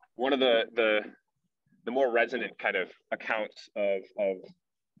one of the more resonant kind of accounts of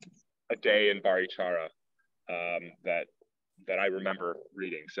a day in Barichara that I remember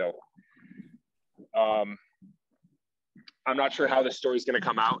reading. So I'm not sure how this story is going to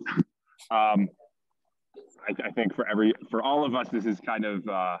come out. I think for all of us, this is kind of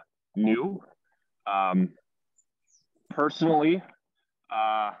new. Personally,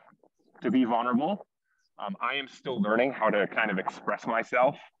 to be vulnerable, I am still learning how to kind of express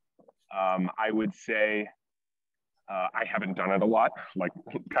myself. I would say I haven't done it a lot,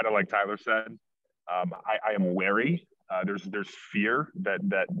 kind of like Tyler said. I am wary. There's fear that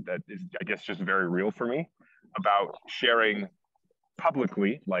is, I guess, just very real for me about sharing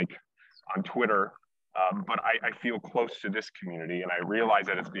publicly, like on Twitter. But I feel close to this community, and I realize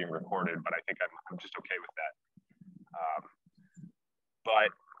that it's being recorded, but I think I'm just okay with that.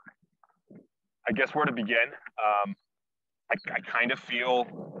 But I guess where to begin, I kind of feel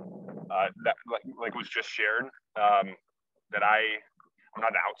that like was just shared, that I'm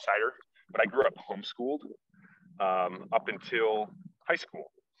not an outsider, but I grew up homeschooled up until high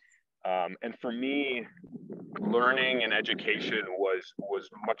school. And for me, learning and education was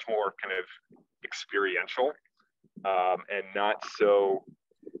much more kind of experiential and not so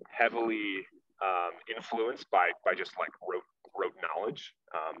heavily influenced by just like rote knowledge,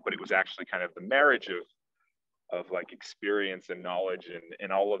 but it was actually kind of the marriage of like experience and knowledge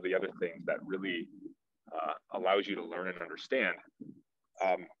and all of the other things that really allows you to learn and understand.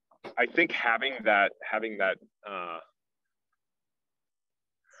 I think having that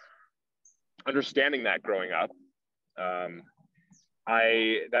understanding that growing up,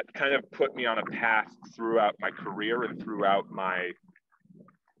 that kind of put me on a path throughout my career and throughout my,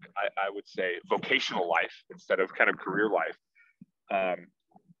 I would say, vocational life instead of kind of career life,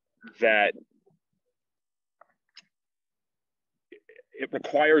 that it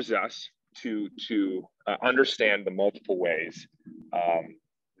requires us to understand the multiple ways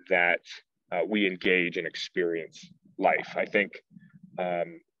that we engage and experience life. I think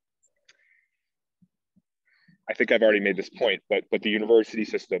I've already made this point, but the university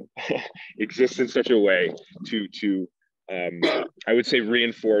system exists in such a way to I would say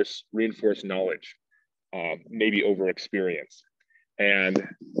reinforce knowledge, maybe over experience. And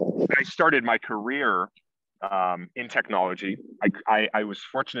when I started my career in technology, I was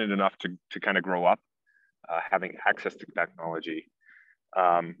fortunate enough to kind of grow up having access to technology,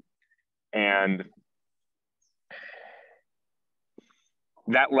 and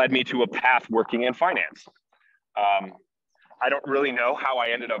that led me to a path working in finance. I don't really know how I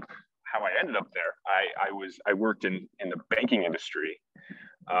ended up there. I worked in the banking industry,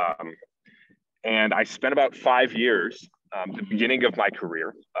 and I spent about 5 years, the beginning of my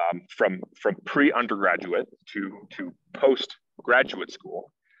career, from pre-undergraduate to post-graduate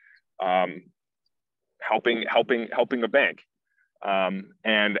school, helping a bank.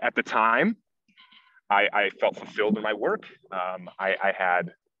 And at the time, I felt fulfilled in my work. I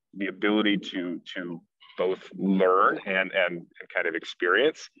had the ability to both learn and kind of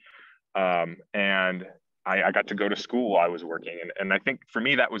experience. And I got to go to school while I was working. And I think for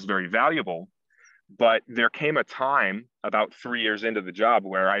me, that was very valuable. But there came a time about 3 years into the job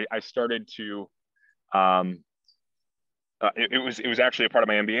where I started to, it was actually a part of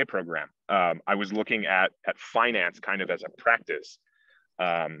my MBA program. I was looking at finance kind of as a practice,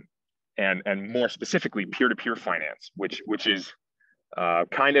 and more specifically peer-to-peer finance, which is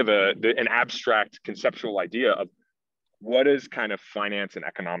kind of an abstract conceptual idea of what does kind of finance and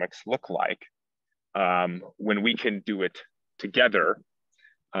economics look like when we can do it together,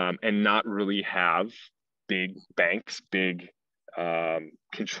 and not really have big banks, big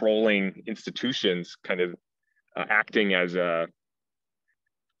controlling institutions kind of acting as a,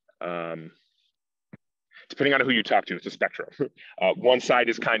 depending on who you talk to, it's a spectrum. One side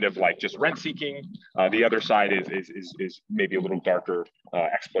is kind of like just rent seeking. The other side is maybe a little darker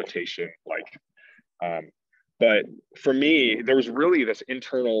exploitation. But for me, there was really this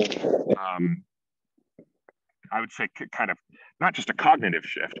internal, I would say, kind of not just a cognitive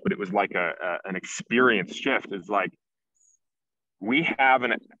shift, but it was like an experience shift. It's like we have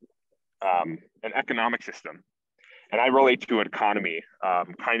an economic system, and I relate to an economy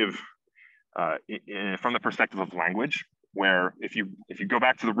kind of from the perspective of language, where if you go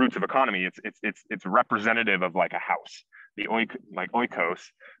back to the roots of economy, it's representative of like a house, the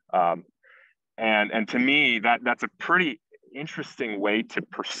oikos, and to me that's a pretty interesting way to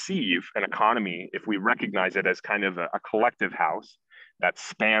perceive an economy if we recognize it as kind of a collective house that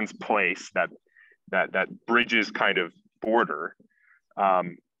spans place, that bridges kind of border.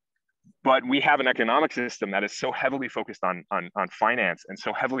 But we have an economic system that is so heavily focused on finance and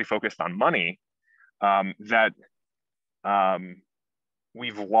so heavily focused on money that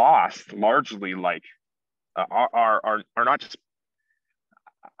we've lost largely like are not just.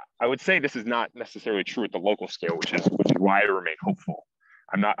 I would say this is not necessarily true at the local scale, which is why I remain hopeful.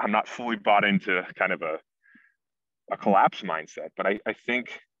 I'm not fully bought into kind of a collapse mindset, but I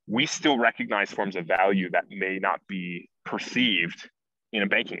think we still recognize forms of value that may not be perceived in a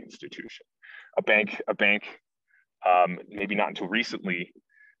banking institution. A bank, maybe not until recently,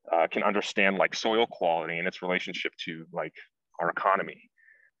 can understand like soil quality and its relationship to like our economy,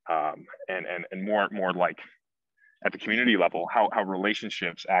 and more like at the community level, how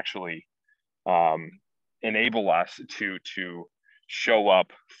relationships actually enable us to show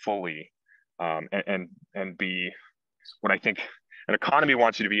up fully and be what I think an economy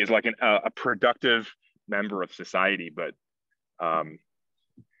wants you to be, is like a productive member of society. But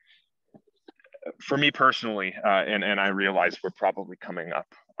for me personally, and I realize we're probably coming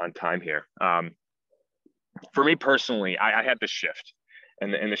up on time here. For me personally, I had this shift,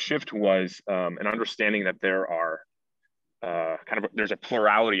 and the shift was an understanding that there are there's a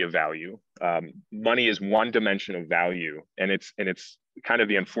plurality of value. Money is one dimension of value, and it's kind of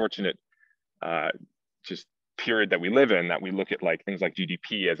the unfortunate just period that we live in, that we look at like things like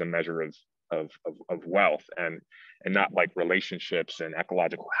GDP as a measure of wealth, and not like relationships and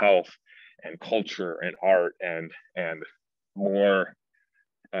ecological health and culture and art and more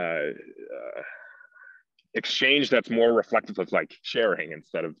exchange that's more reflective of like sharing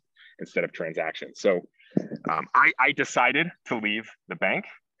instead of transactions. So I decided to leave the bank.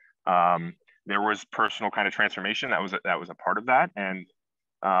 There was personal kind of transformation that was a part of that, and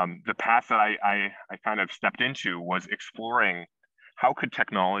the path that I kind of stepped into was exploring how could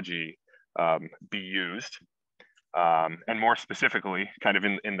technology be used, and more specifically, kind of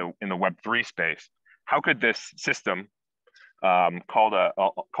in the Web3 space. How could this system called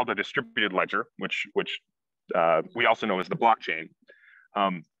a distributed ledger, which we also know as the blockchain,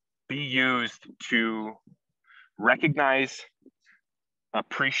 be used to recognize,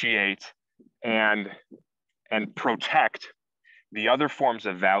 appreciate, and protect the other forms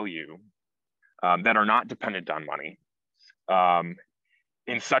of value that are not dependent on money,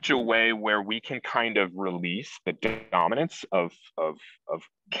 in such a way where we can kind of release the dominance of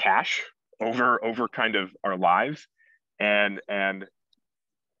cash over kind of our lives, and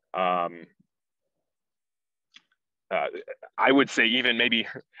I would say even maybe,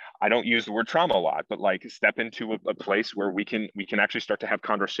 I don't use the word trauma a lot, but like step into a place where we can actually start to have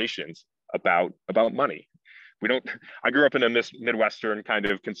conversations about money. I grew up in a Midwestern kind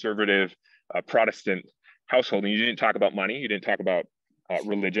of conservative Protestant household, and you didn't talk about money. You didn't talk about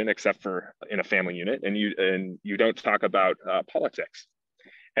religion, except for in a family unit, and you don't talk about politics.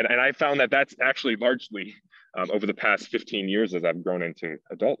 And I found that that's actually largely over the past 15 years as I've grown into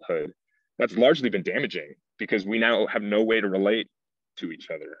adulthood, that's largely been damaging, because we now have no way to relate to each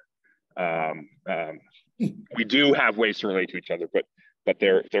other. We do have ways to relate to each other, but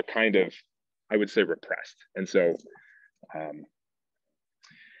they're kind of, I would say, repressed. And so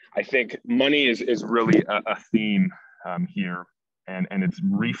I think money is really a theme here, and it's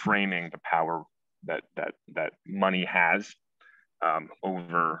reframing the power that money has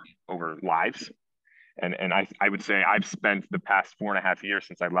over lives. And I would say I've spent the past 4.5 years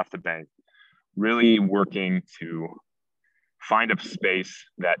since I left the bank really working to find a space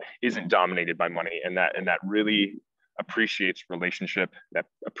that isn't dominated by money, and that really appreciates relationship, that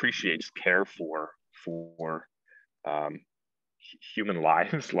appreciates care for human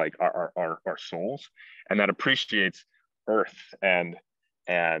lives, like our souls, and that appreciates Earth and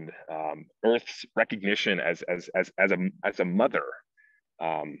Earth's recognition as a mother,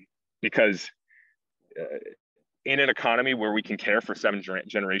 because in an economy where we can care for 7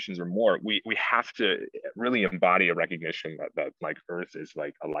 generations or more, we have to really embody a recognition that like Earth is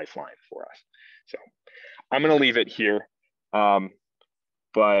like a lifeline for us. So I'm going to leave it here.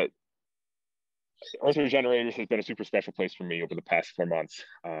 But Earth Regenerators has been a super special place for me over the past 4 months.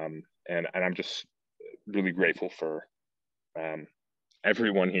 And I'm just really grateful for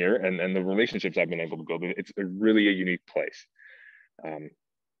everyone here and the relationships I've been able to build. It's really a unique place.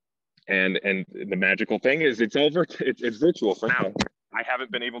 And the magical thing is it's virtual for now. I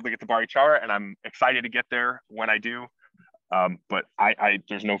haven't been able to get to Barichara, and I'm excited to get there when I do. But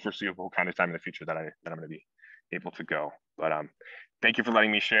there's no foreseeable kind of time in the future that I'm going to be able to go. But thank you for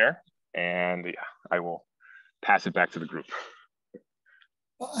letting me share. And yeah, I will pass it back to the group.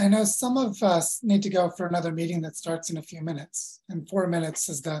 Well, I know some of us need to go for another meeting that starts in a few minutes, and 4 minutes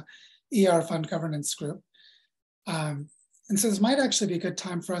is the ER Fund Governance Group. And so this might actually be a good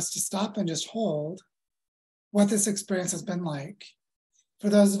time for us to stop and just hold what this experience has been like. For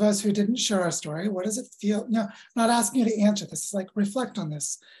those of us who didn't share our story, what does it feel? No, I'm not asking you to answer this, it's like reflect on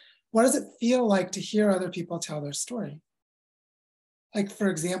this. What does it feel like to hear other people tell their story? Like, for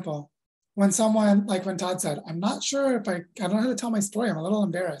example, when someone, like when Todd said, I'm not sure if I don't know how to tell my story, I'm a little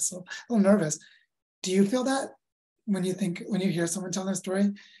embarrassed, a little nervous. Do you feel that when you hear someone tell their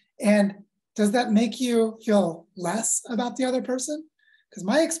story? And does that make you feel less about the other person? Because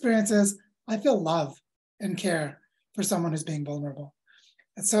my experience is I feel love and care for someone who's being vulnerable.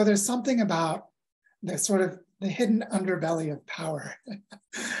 And so there's something about the sort of the hidden underbelly of power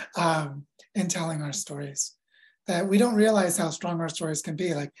in telling our stories, that we don't realize how strong our stories can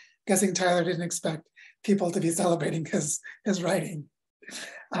be. Like, guessing Tyler didn't expect people to be celebrating his writing.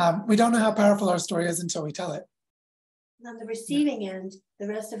 We don't know how powerful our story is until we tell it. On the receiving end, the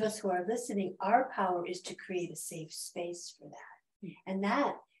rest of us who are listening, our power is to create a safe space for that. And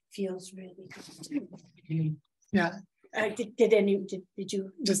that feels really good. Yeah. Did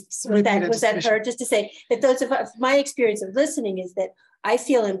you just was that heard? Just to say that those of us, my experience of listening is that I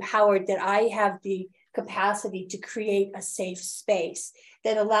feel empowered that I have the capacity to create a safe space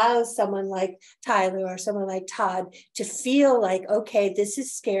that allows someone like Tyler or someone like Todd to feel like, okay, this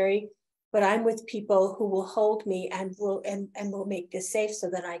is scary, but I'm with people who will hold me and will make this safe so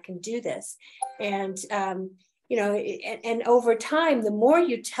that I can do this. And you know, and over time, the more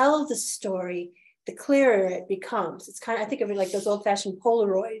you tell the story, the clearer it becomes. It's kind of, I think of it like those old-fashioned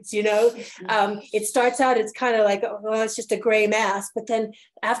Polaroids, you know. It starts out, it's kind of like, oh, it's just a gray mass, but then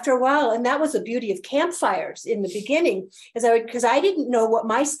after a while, and that was the beauty of campfires in the beginning, because I didn't know what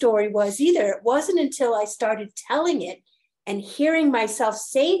my story was either. It wasn't until I started telling it and hearing myself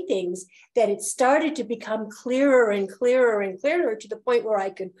say things that it started to become clearer and clearer and clearer to the point where I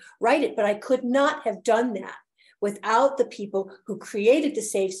could write it, but I could not have done that without the people who created the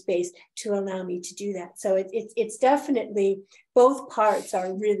safe space to allow me to do that. So it's definitely, both parts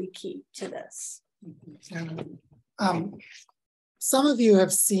are really key to this. Some of you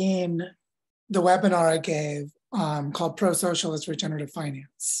have seen the webinar I gave called Pro-Socialist Regenerative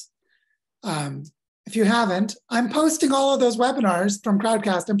Finance. If you haven't, I'm posting all of those webinars from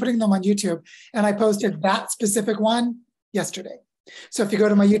Crowdcast and putting them on YouTube, and I posted that specific one yesterday. So if you go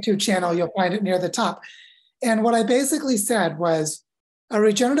to my YouTube channel, you'll find it near the top. And what I basically said was a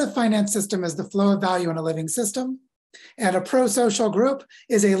regenerative finance system is the flow of value in a living system, and a pro-social group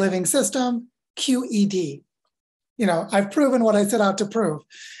is a living system, QED. You know, I've proven what I set out to prove.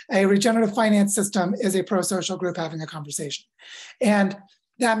 A regenerative finance system is a pro-social group having a conversation. And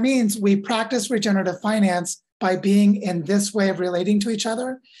that means we practice regenerative finance by being in this way of relating to each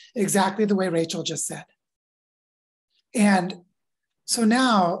other, exactly the way Rachel just said. And so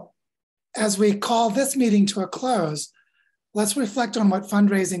now, as we call this meeting to a close, let's reflect on what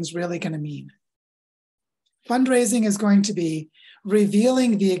fundraising is really going to mean. Fundraising is going to be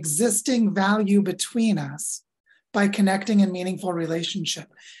revealing the existing value between us by connecting in meaningful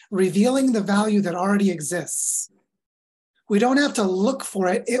relationship, revealing the value that already exists. We don't have to look for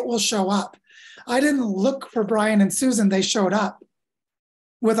it, it will show up. I didn't look for Brian and Susan, they showed up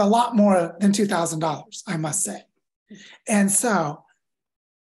with a lot more than $2,000, I must say. And so,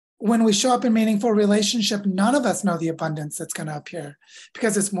 when we show up in meaningful relationship, none of us know the abundance that's going to appear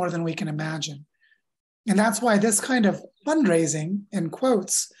because it's more than we can imagine. And that's why this kind of fundraising, in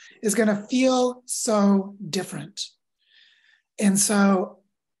quotes, is going to feel so different. And so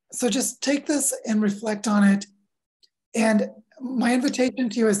just take this and reflect on it. And my invitation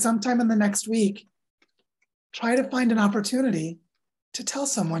to you is sometime in the next week, try to find an opportunity to tell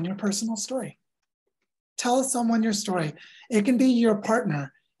someone your personal story. Tell someone your story. It can be your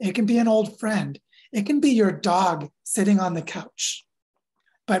partner. It can be an old friend. It can be your dog sitting on the couch,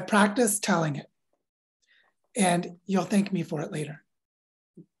 but practice telling it and you'll thank me for it later.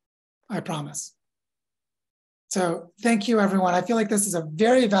 I promise. So thank you, everyone. I feel like this is a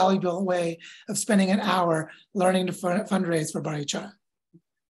very valuable way of spending an hour learning to fundraise for Barichara.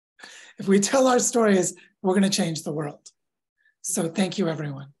 If we tell our stories, we're going to change the world. So thank you,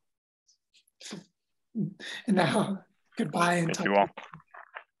 everyone. And now, goodbye. And thank you all.